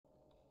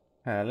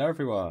Hello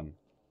everyone,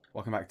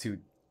 welcome back to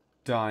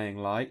Dying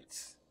Light.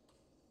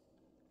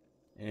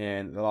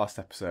 In the last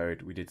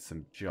episode we did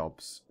some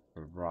jobs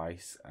for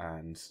Rice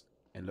and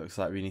it looks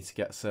like we need to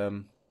get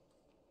some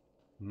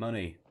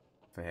money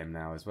for him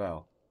now as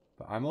well.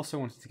 But I'm also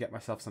wanting to get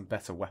myself some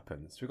better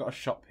weapons. We've got a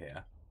shop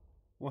here.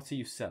 What are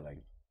you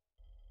selling?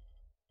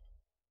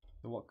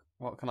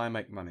 What can I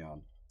make money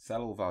on?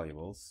 Sell all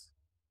valuables.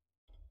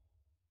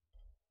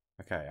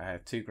 Okay, I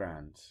have 2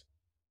 grand.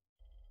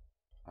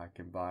 I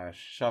can buy a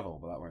shovel,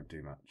 but that won't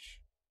do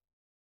much.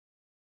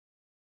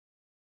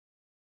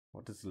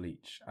 What does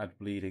Leech? Add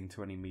bleeding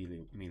to any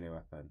melee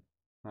weapon.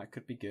 That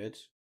could be good.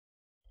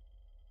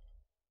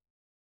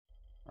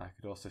 I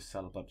could also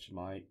sell a bunch of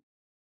my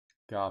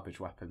garbage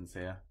weapons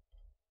here.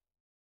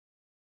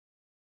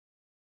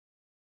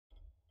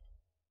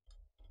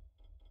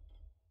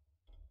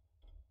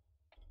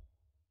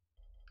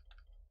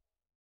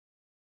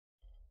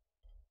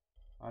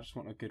 I just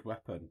want a good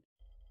weapon.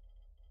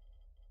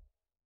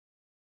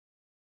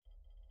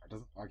 It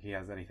doesn't look like he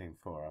has anything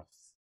for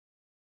us.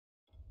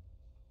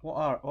 What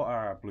are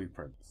our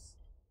blueprints?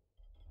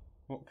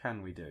 What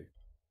can we do?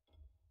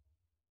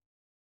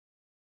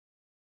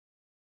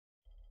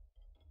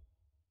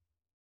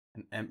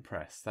 An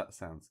Empress, that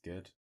sounds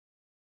good.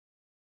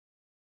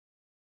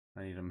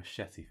 I need a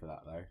machete for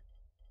that though.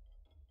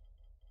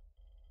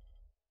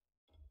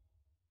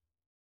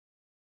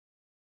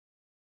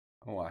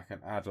 Oh, I can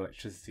add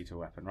electricity to a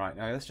weapon. Right,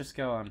 now let's just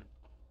go on.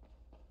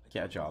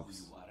 Get a job.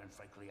 You are, and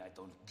frankly, I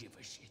don't give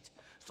a shit.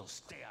 So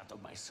stay out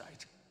of my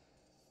sight.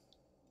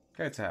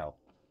 Go to hell.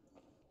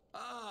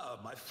 Ah,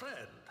 my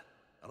friend.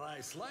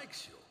 Rice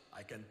likes you,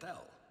 I can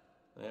tell.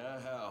 Yeah,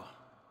 how?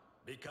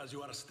 Because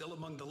you are still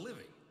among the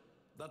living.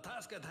 The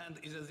task at hand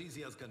is as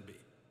easy as can be.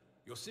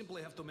 You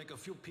simply have to make a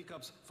few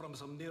pickups from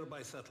some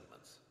nearby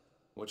settlements.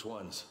 Which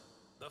ones?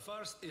 The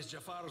first is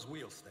Jaffar's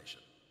wheel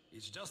station.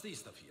 It's just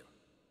east of here.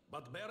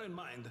 But bear in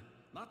mind,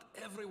 not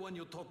everyone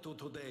you talk to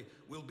today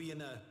will be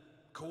in a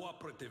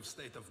cooperative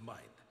state of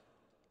mind.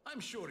 I'm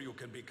sure you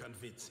can be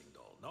convincing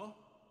though, no?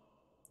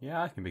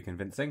 Yeah, I can be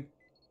convincing.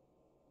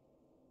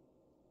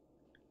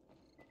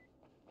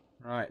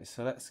 Right,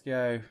 so let's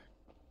go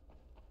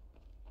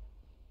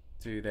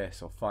do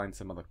this or find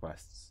some other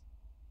quests.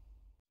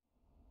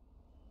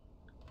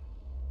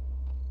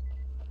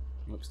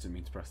 Whoops, didn't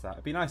mean to press that.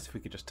 It'd be nice if we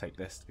could just take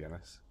this, to be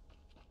honest.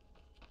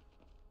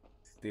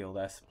 Steal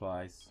their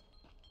supplies.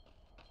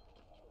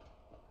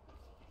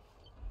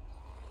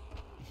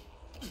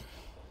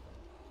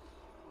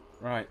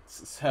 Right,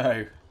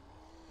 so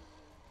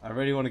I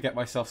really want to get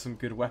myself some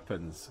good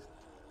weapons.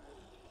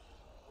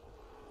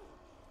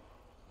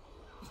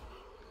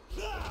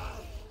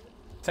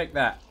 Take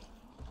that.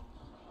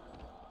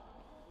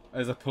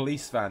 There's a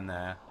police van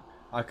there.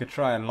 I could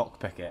try and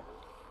lockpick it.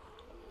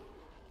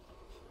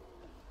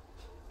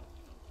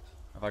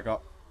 Have I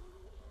got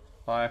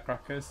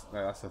firecrackers?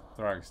 No, that's a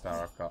throwing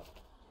star I've got.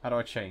 How do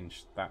I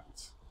change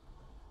that?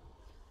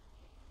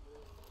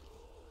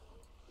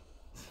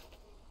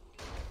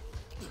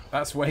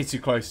 That's way too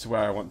close to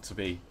where I want to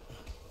be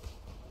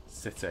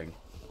sitting.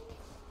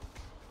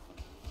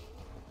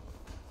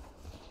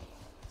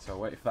 So I'll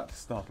wait for that to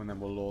stop and then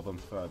we'll lure them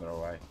further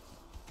away.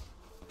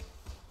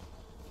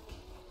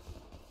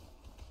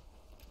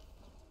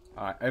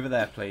 Alright, over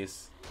there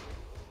please.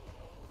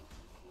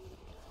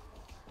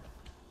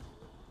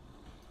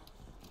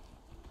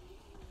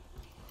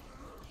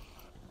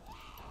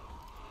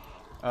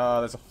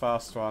 Oh, there's a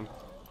fast one.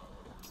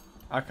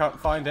 I can't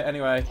find it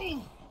anyway.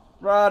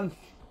 Run!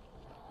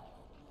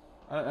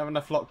 I don't have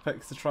enough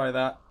lockpicks to try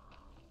that.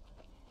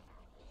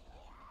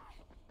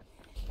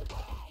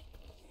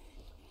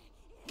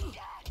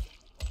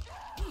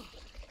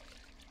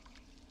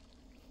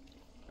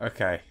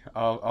 Okay,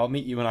 I'll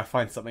meet you when I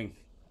find something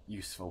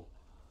useful.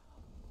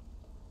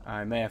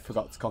 I may have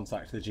forgot to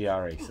contact the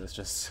GRE, so let's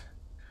just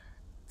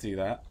do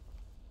that.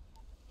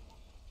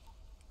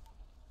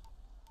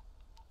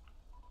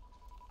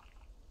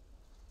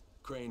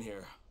 Crane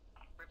here.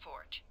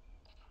 Report.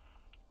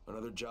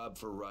 Another job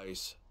for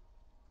Rice.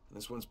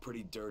 This one's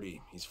pretty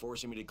dirty. He's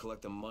forcing me to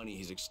collect the money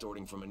he's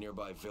extorting from a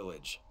nearby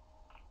village.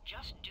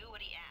 Just do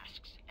what he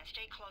asks and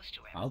stay close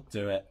to him. I'll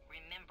do it.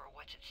 Remember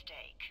what's at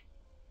stake.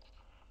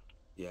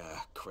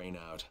 Yeah, Crane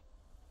out.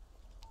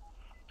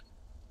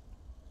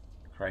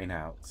 Crane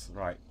out.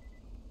 Right.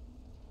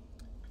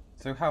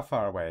 So how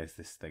far away is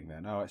this thing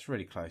then? Oh, it's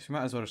really close. We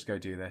might as well just go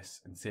do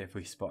this and see if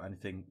we spot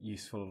anything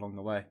useful along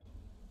the way.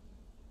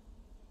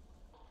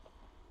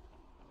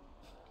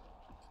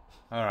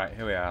 Alright,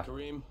 here we are.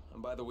 Kareem,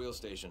 I'm by the wheel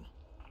station.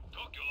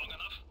 Took you long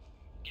enough.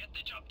 Get the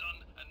job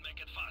done and make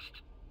it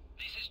fast.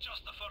 This is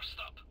just the first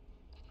stop.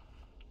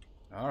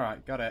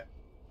 Alright, got it.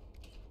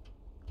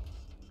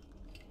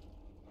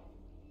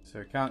 So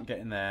we can't get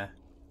in there.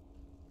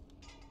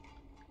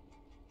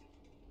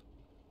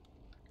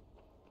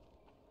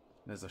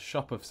 There's a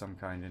shop of some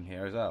kind in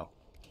here as well.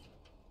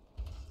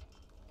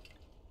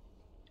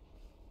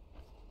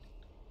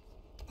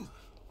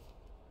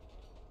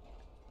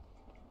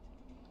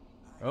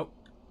 Oh,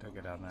 don't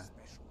go down there.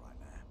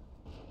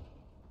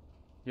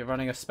 You're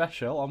running a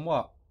special on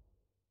what?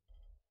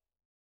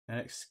 An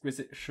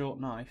exquisite short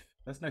knife.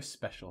 There's no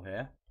special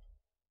here.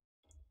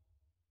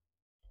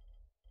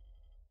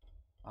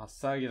 I'll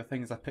sell you the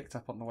things I picked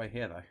up on the way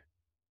here, though.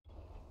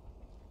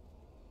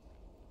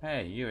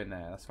 Hey, you in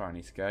there. That's where I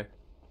need to go.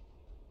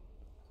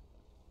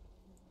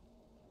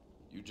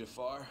 You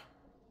Jaffar?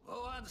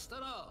 Who wants to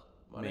know?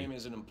 My name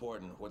isn't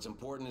important. What's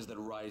important is that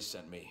Rise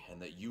sent me,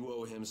 and that you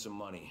owe him some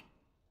money.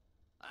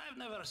 I've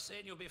never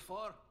seen you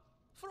before.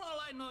 For all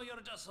I know,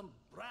 you're just some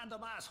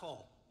random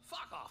asshole.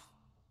 Fuck off.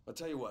 I'll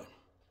tell you what.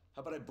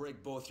 How about I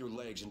break both your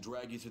legs and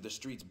drag you through the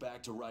streets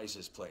back to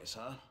Rice's place,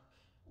 huh?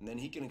 And then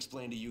he can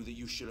explain to you that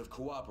you should have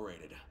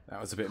cooperated.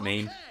 That was a bit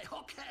mean.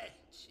 Okay.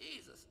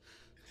 Jesus.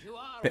 You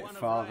are Bit one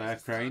far of there,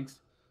 Rice's Crane. thugs.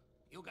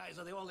 You guys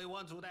are the only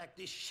ones who'd act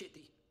this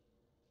shitty.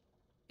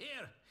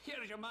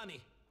 Here's your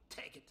money.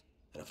 Take it.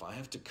 And if I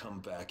have to come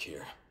back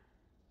here...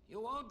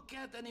 You won't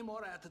get any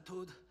more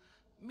attitude.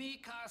 Mi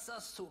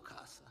casa, su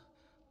casa.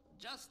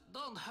 Just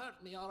don't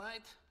hurt me,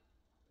 alright?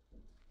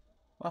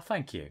 Well,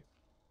 thank you.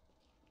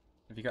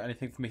 Have you got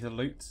anything for me to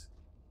loot?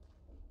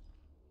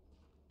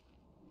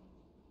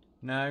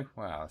 No?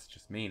 Well, that's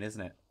just mean,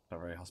 isn't it?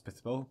 Not very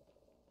hospitable.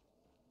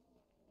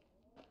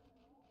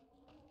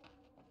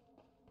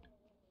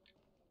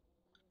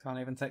 Can't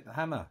even take the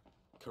hammer.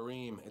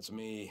 Kareem, it's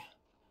me.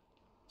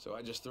 So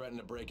I just threatened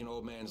to break an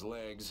old man's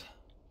legs.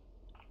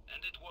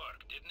 And it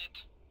worked, didn't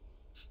it?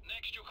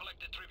 Next you collect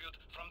the tribute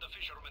from the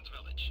fisherman's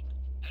village.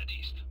 Head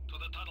east to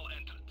the tunnel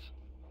entrance.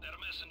 Their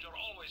messenger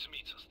always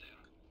meets us there.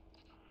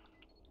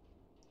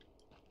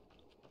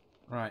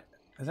 Right.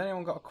 Has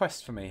anyone got a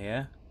quest for me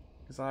here?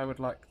 Because I would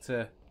like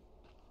to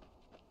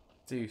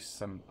do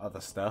some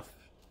other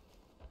stuff.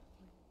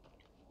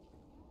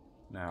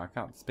 No, I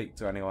can't speak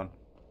to anyone.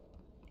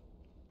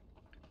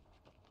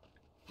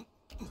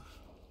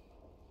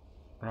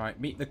 Right,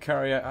 meet the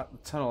courier at the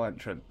tunnel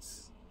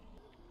entrance.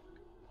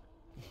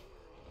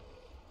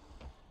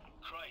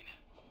 Crane,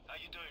 how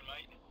you doing,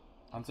 mate?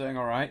 I'm doing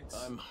alright.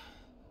 I'm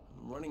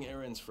running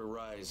errands for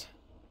Rise.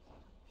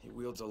 He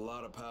wields a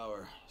lot of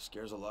power,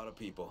 scares a lot of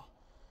people.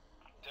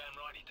 Damn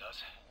right he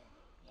does.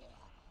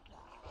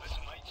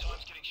 Listen, mate,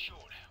 time's getting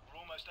short. We're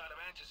almost out of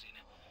antizin.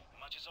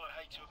 Much as I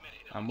hate to admit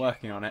it. I'm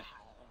working on it.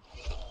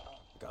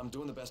 I'm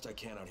doing the best I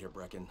can out here,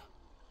 Brecken.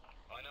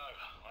 I know.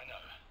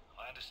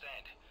 I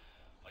understand.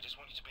 I just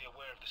want you to be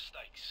aware of the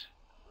stakes.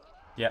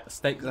 Yeah, the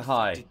stakes are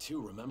high. Did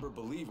too, remember?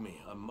 Believe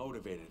me, I'm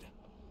motivated.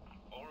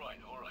 All right.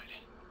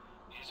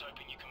 Here's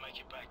hoping you can make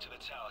it back to the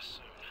tower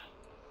soon.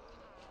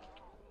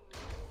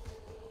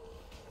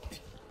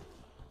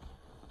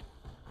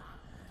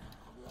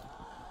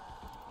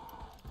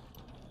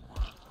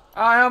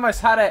 I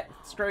almost had it!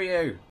 Screw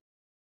you!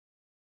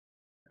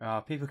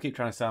 People keep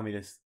trying to sell me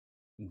this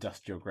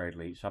industrial grade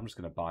leech, so I'm just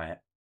going to buy it.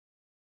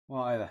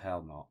 Why the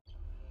hell not?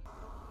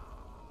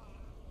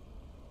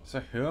 So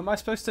who am I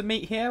supposed to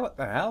meet here? What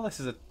the hell? This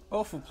is an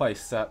awful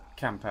place to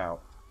camp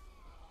out.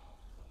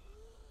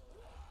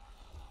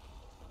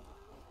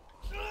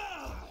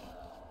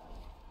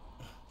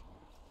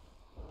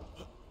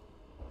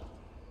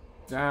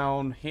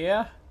 Down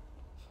here.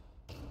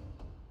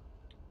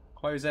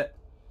 Close it.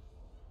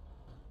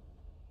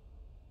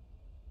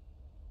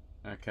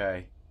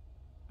 Okay.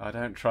 I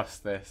don't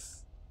trust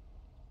this.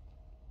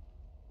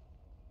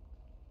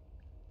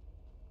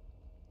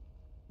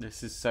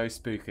 This is so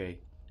spooky.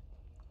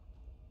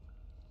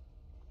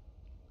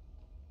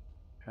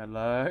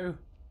 Hello?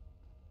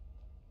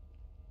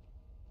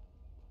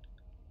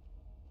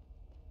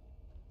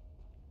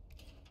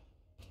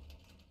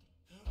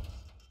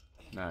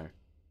 No.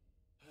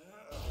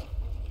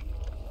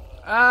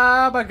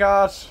 Ah, my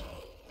God!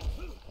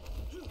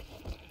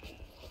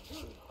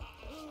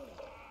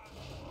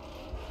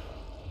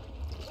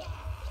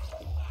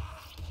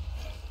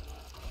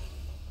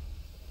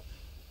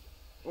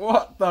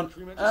 What the?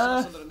 Kareem, I just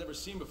saw something I've never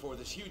seen before.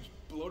 This huge,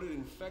 bloated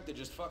infected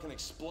just fucking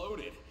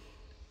exploded.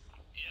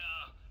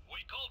 Yeah,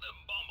 we call them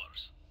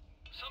bombers.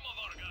 Some of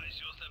our guys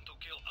use them to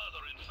kill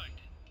other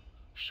infected.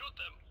 Shoot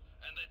them,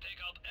 and they take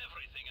out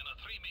everything in a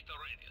 3-meter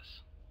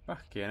radius.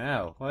 Fucking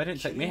hell. Well, they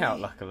didn't take me out,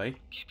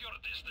 luckily. Keep your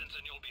distance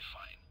and you'll be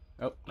fine.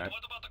 Oh, no. But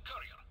what about the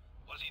courier?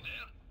 Was he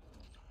there?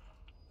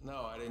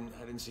 No, I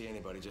didn't see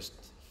anybody. Just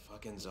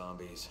fucking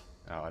zombies.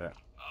 Oh, I don't.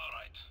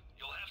 Alright,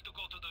 you'll have to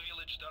go to the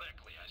village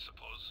directly, I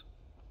suppose.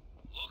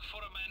 Look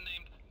for a man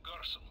named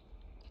Gursel.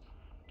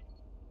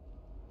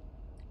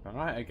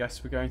 Alright, I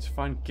guess we're going to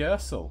find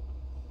Gursel.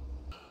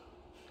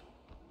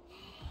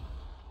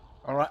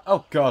 Alright,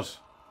 oh God.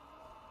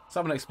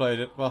 Someone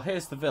exploded. Well,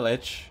 here's the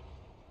village.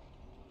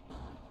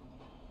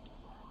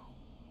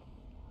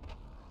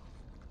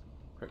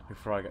 Quick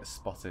before I get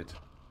spotted.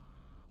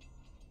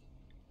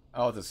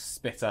 Oh, there's a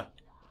spitter.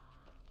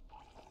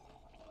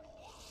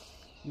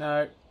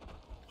 No.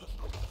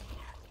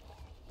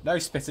 No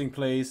spitting,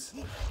 please.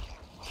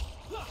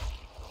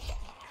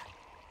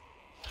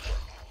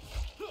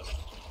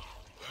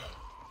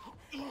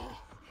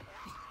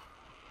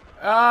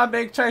 Ah, I'm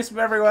being chased from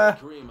everywhere.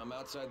 Kareem, I'm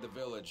outside the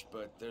village,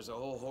 but there's a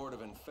whole horde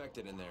of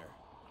infected in there.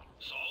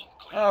 So,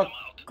 help Oh, them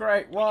out.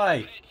 great,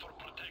 why? Paid for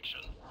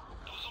protection.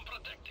 Do some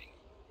protecting.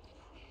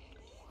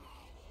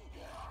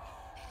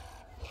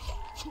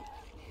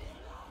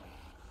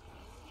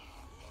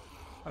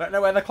 I don't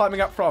know where they're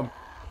climbing up from.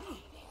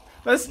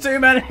 There's too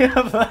many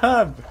of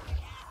them!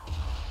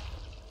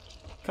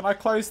 Can I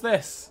close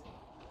this?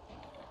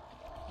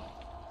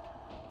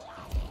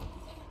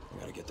 I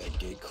gotta get that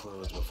gate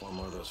closed before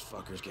more of those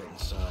fuckers get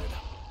inside.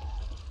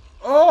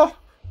 Oh!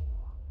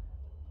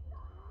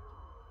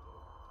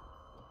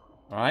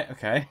 Right,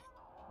 okay.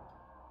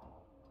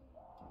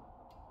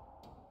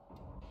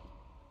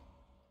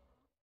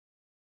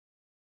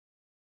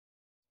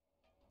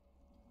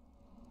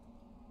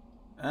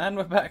 And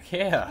we're back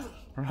here.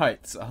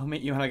 Right, so I'll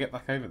meet you when I get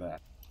back over there.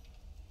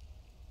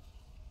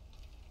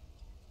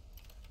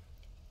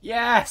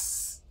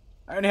 Yes!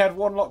 I only had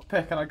one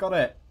lockpick and I got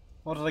it.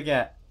 What did I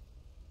get?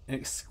 An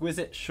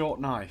exquisite short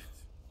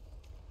knife.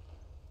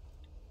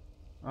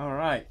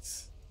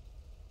 Alright.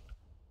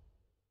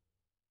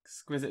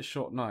 Exquisite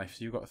short knife.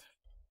 So you got...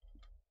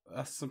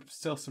 That's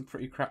still some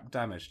pretty crap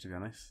damage, to be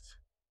honest.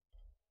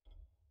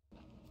 Do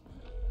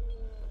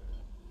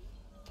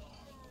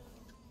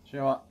you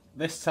know what?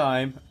 This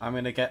time, I'm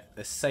going to get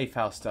the safe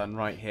house done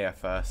right here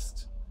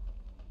first.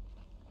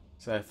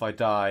 So if I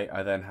die,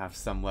 I then have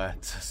somewhere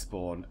to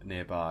spawn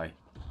nearby.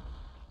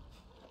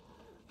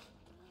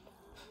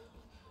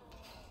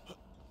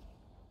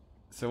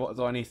 So what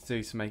do I need to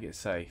do to make it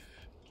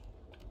safe?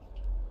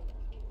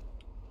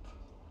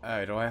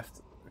 Oh, do I have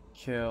to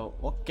kill...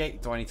 What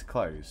gate do I need to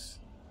close?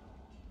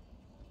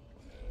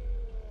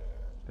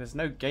 There's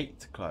no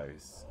gate to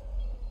close.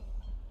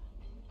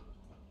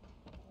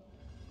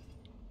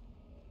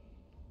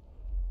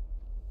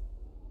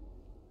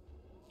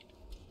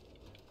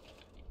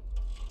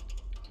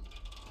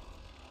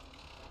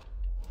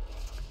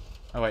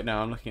 Oh wait, no,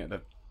 I'm looking at the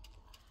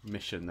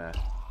mission there.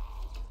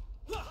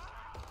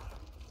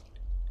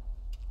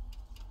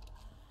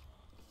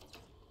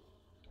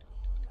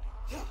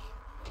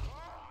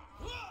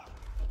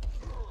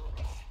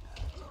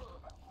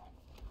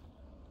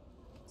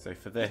 So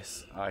for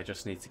this, I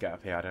just need to get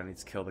up here. I don't need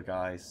to kill the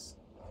guys.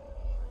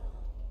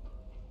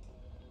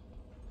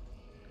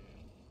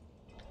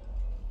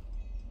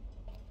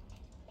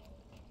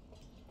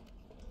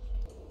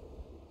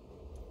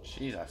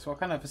 Jesus, what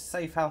kind of a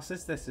safe house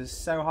is this? It's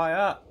so high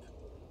up.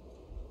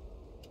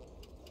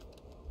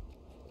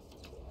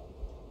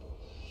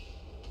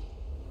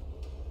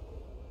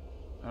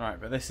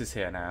 Alright, but this is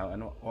here now.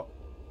 And what?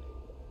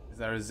 Is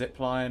there a zip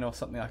line or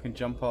something I can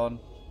jump on?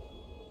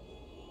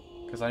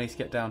 Because I need to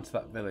get down to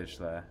that village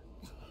there.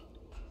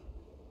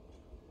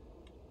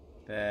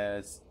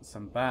 There's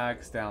some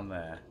bags down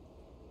there.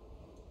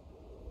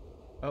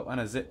 Oh, and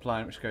a zip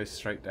line which goes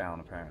straight down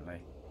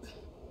apparently.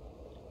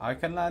 I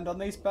can land on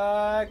these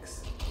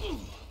bags!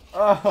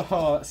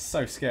 Oh, that's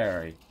so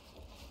scary.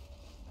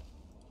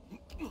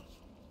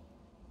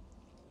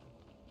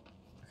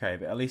 Okay,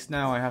 but at least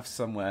now I have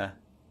somewhere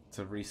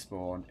to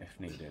respawn if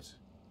needed.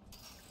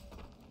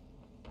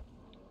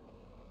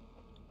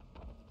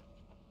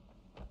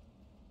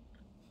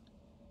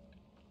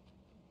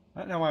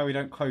 I don't know why we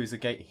don't close the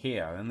gate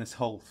here, then this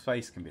whole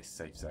space can be a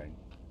safe zone.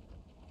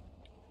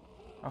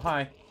 Oh,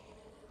 hi.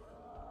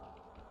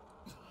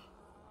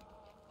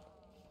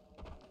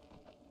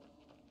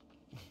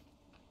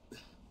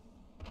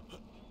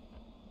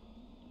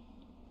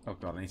 Oh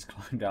god, I need to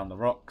climb down the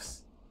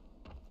rocks.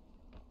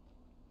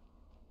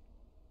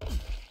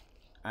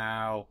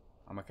 Ow.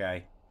 I'm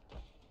okay.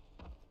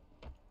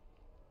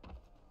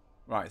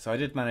 Right, so I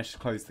did manage to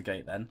close the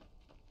gate then.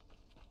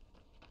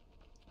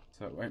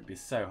 So it won't be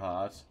so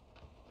hard.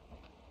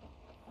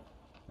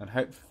 And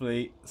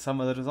hopefully some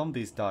of the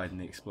zombies died in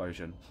the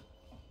explosion.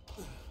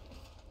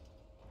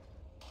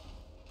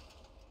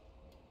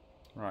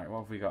 Right,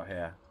 what have we got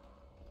here?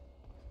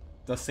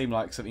 Does seem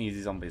like some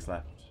easy zombies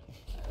left.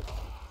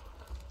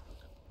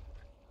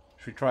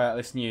 Should we try out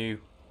this new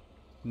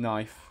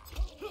knife?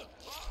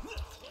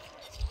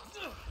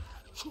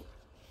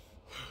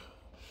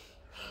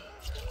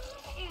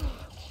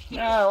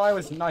 No, I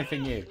was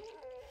knifing you.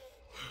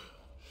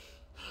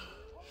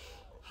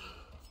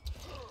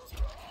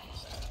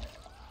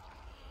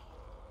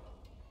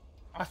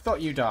 I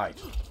thought you died.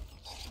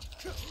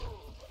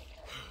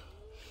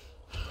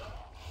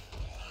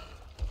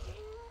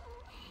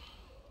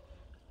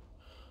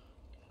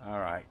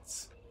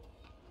 Alright.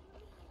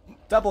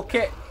 Double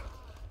kick!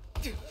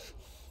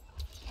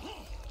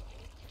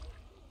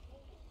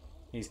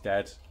 He's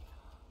dead.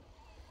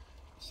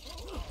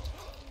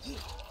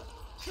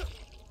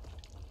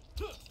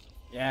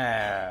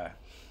 Yeah!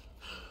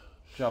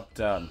 Job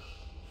done.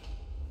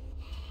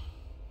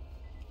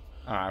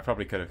 Alright, I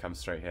probably could have come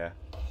straight here.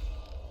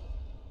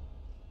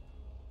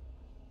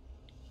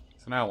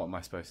 So now what am I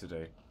supposed to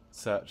do?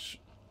 Search.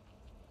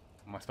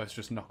 Am I supposed to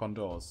just knock on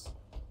doors?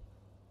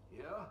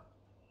 Yeah?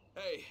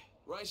 Hey,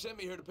 Rice sent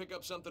me here to pick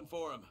up something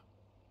for him.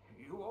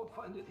 You won't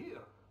find it here.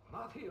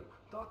 Not here.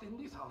 Not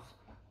in this house.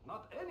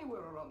 Not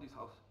anywhere around this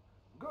house.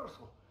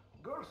 Gursel.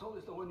 Gursel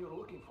is the one you're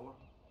looking for.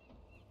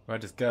 Where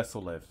does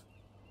Gursel live?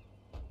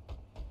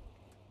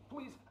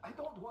 Please, I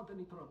don't want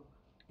any trouble.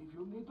 If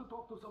you need to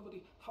talk to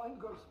somebody, find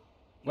Gursel.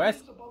 He Where's...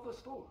 lives above the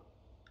store.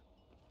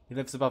 He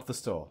lives above the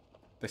store.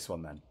 This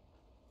one, then.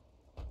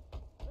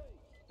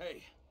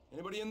 Hey,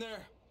 anybody in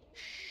there?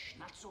 Shh,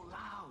 not so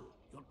loud.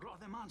 You'll draw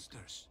the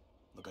monsters.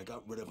 Look, I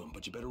got rid of them,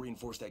 but you better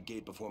reinforce that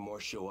gate before more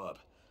show up.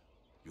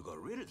 You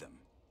got rid of them?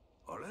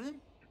 All of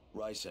them?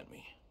 Rye sent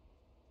me.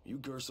 You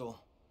Gursel?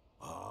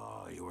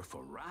 Oh, you were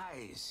for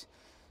Rise.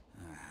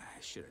 I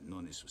should have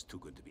known this was too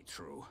good to be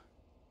true.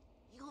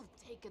 You've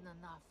taken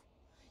enough.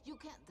 You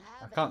can't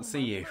have I can't see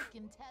you.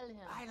 Can tell him.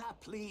 Isla,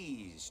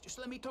 please. Just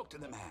let me talk to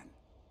the man.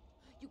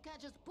 You can't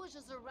just push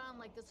us around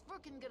like this.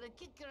 Firkin gonna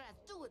kick your ass.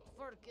 Do it,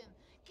 Firkin.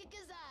 Kick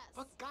his ass.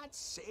 For God's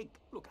sake.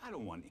 Look, I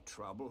don't want any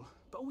trouble.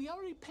 But we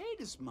already paid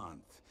this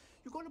month.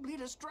 You're gonna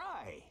bleed us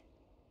dry.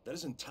 That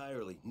is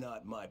entirely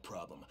not my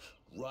problem.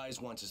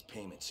 Rise wants his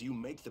payment, so you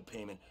make the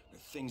payment or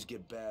things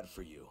get bad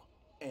for you.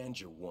 And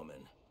your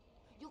woman.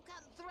 You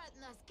can't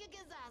threaten us. Kick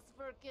his ass,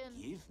 Firkin.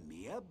 Give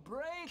me a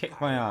break. Kick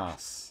my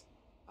ass.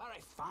 All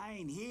right,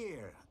 fine.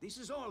 Here. This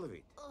is all of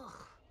it.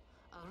 Ugh.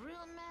 A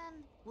real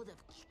man would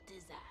have kicked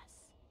his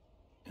ass.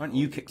 Why don't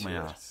you kick my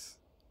ass?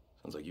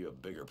 Sounds like you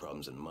have bigger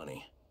problems than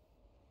money.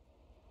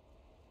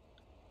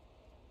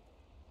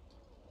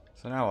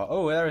 So now what?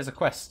 Oh, there is a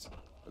quest.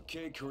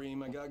 Okay,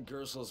 Kareem, I got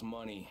Gursel's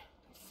money.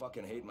 I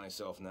fucking hate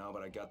myself now,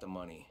 but I got the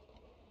money.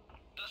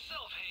 The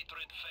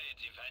self-hatred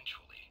fades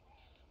eventually.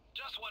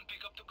 Just one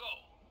pickup to go.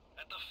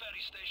 At the ferry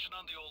station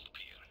on the old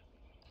pier.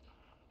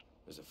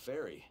 There's a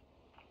ferry.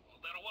 Well,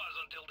 there was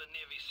until the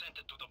Navy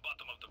sent it to the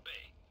bottom of the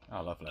bay.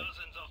 Oh, lovely.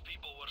 Dozens of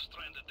people were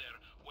stranded there,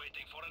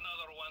 waiting for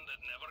another one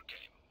that never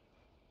came.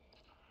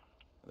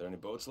 Are there any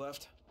boats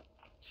left?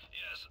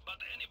 Yes, but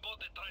any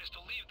boat that tries to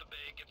leave the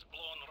bay gets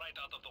blown right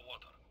out of the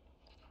water.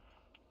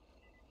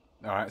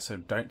 Alright, so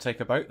don't take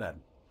a boat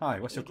then. Hi,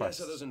 what's your Guess quest?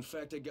 how those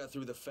infected got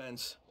through the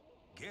fence?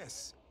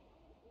 Guess.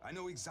 I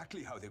know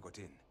exactly how they got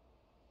in.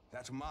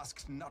 That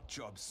masked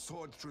nutjob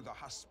soared through the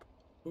husp.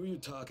 Who are you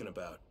talking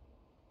about?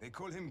 They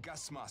call him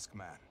Gas Mask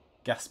Man.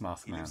 Gas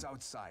mask He man. lives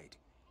outside.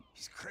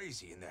 He's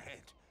crazy in the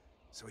head.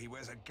 So he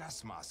wears a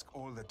gas mask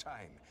all the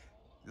time.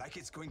 Like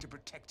it's going to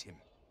protect him.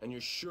 And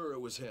you're sure it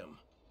was him?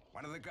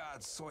 One of the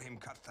guards saw him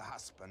cut the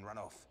husp and run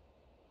off.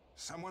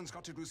 Someone's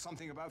got to do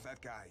something about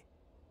that guy.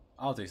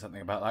 I'll do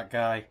something about that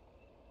guy.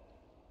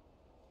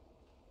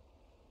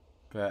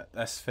 But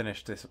let's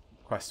finish this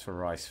quest for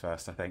Rice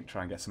first, I think.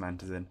 Try and get some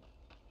answers in.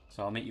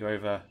 So I'll meet you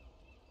over...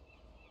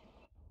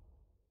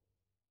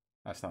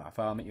 That's not that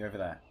far. I'll meet you over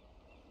there.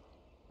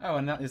 Oh,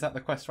 and is that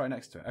the quest right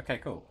next to it? Okay,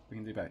 cool. We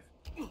can do both.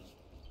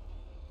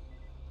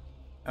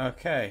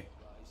 Okay.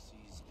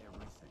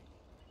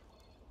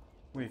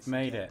 We've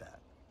made it.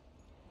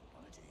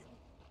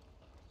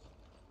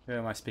 Who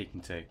am I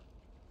speaking to?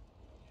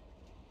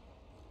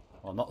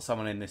 Well, not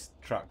someone in this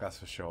truck, that's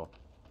for sure.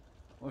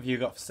 What have you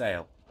got for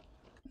sale?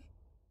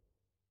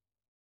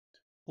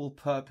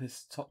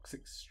 All-purpose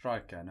toxic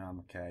striker. No, I'm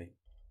okay.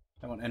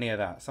 Don't want any of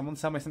that. Someone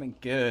sell me something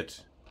good.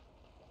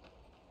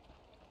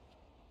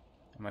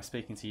 Am I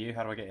speaking to you?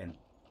 How do I get in?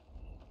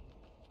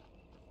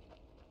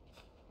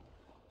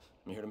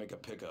 I'm here to make a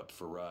pickup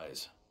for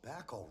Rise.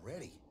 Back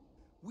already?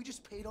 We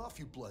just paid off,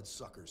 you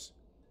bloodsuckers.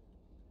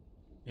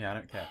 Yeah, I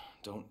don't care.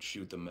 Don't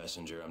shoot the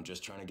messenger. I'm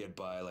just trying to get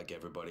by like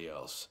everybody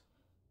else.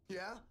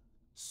 Yeah?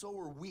 So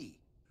are we.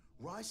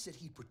 Rise said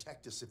he'd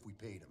protect us if we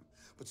paid him.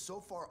 But so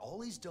far,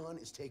 all he's done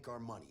is take our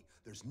money.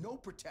 There's no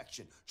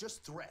protection,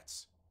 just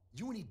threats.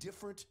 You any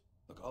different?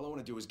 Look, all I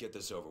want to do is get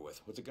this over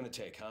with. What's it gonna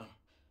take, huh?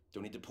 Do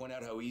I need to point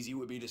out how easy it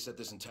would be to set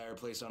this entire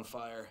place on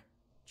fire?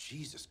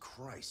 Jesus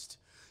Christ.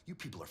 You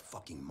people are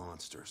fucking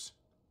monsters.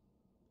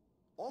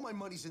 All my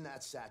money's in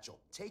that satchel.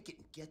 Take it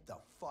and get the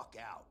fuck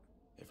out.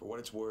 Hey, for what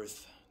it's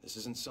worth, this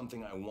isn't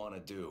something I want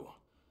to do.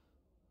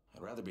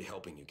 I'd rather be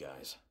helping you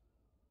guys.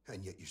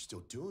 And yet you're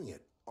still doing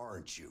it,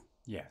 aren't you?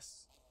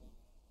 Yes.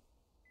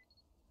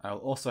 I'll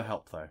also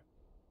help, though.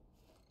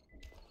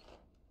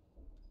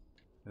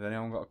 Has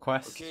anyone got a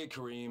quest? Okay,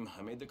 Kareem,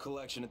 I made the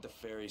collection at the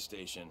ferry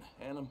station,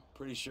 and I'm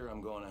pretty sure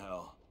I'm going to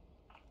hell.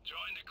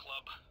 Join the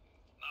club.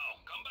 Now,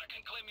 come back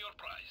and claim your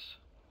prize.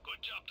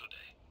 Good job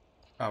today.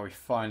 Oh, we're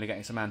finally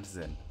getting some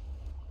answers in.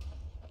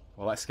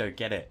 Well, let's go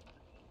get it.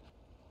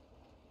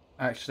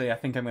 Actually, I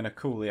think I'm going to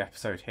call the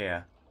episode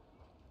here.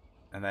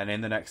 And then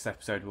in the next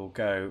episode, we'll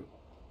go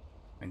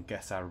and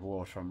guess our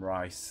reward from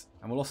Rice.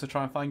 And we'll also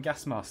try and find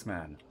Gas Mask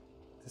Man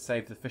to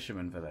save the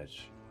fisherman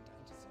village.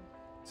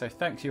 So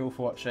thank you all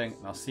for watching,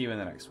 and I'll see you in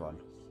the next one.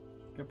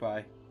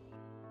 Goodbye.